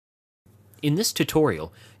In this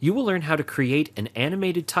tutorial, you will learn how to create an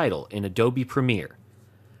animated title in Adobe Premiere.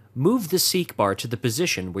 Move the seek bar to the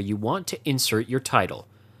position where you want to insert your title.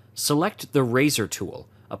 Select the razor tool,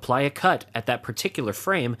 apply a cut at that particular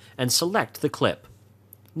frame, and select the clip.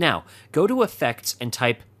 Now, go to Effects and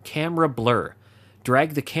type Camera Blur.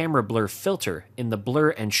 Drag the Camera Blur filter in the Blur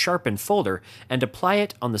and Sharpen folder and apply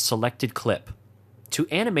it on the selected clip. To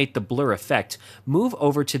animate the blur effect, move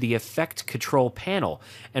over to the Effect Control panel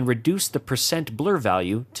and reduce the % blur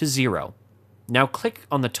value to 0. Now click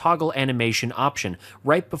on the Toggle Animation option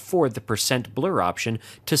right before the % blur option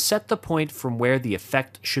to set the point from where the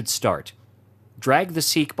effect should start. Drag the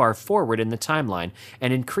seek bar forward in the timeline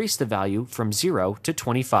and increase the value from 0 to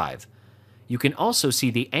 25. You can also see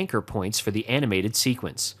the anchor points for the animated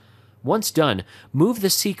sequence. Once done, move the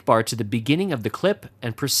seek bar to the beginning of the clip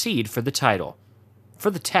and proceed for the title. For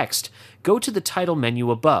the text, go to the title menu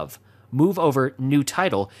above, move over New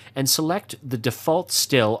Title, and select the Default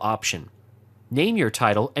Still option. Name your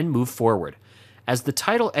title and move forward. As the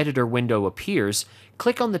title editor window appears,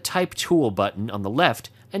 click on the Type Tool button on the left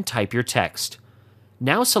and type your text.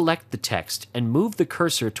 Now select the text and move the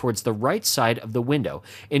cursor towards the right side of the window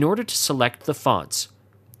in order to select the fonts.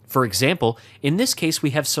 For example, in this case we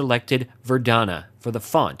have selected Verdana for the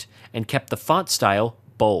font and kept the font style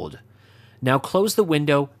bold. Now close the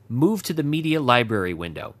window, move to the Media Library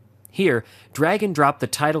window. Here, drag and drop the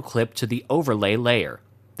title clip to the overlay layer.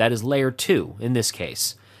 That is layer 2 in this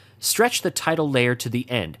case. Stretch the title layer to the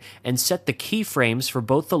end and set the keyframes for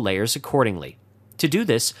both the layers accordingly. To do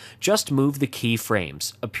this, just move the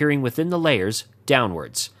keyframes, appearing within the layers,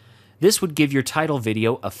 downwards. This would give your title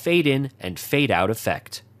video a fade in and fade out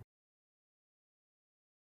effect.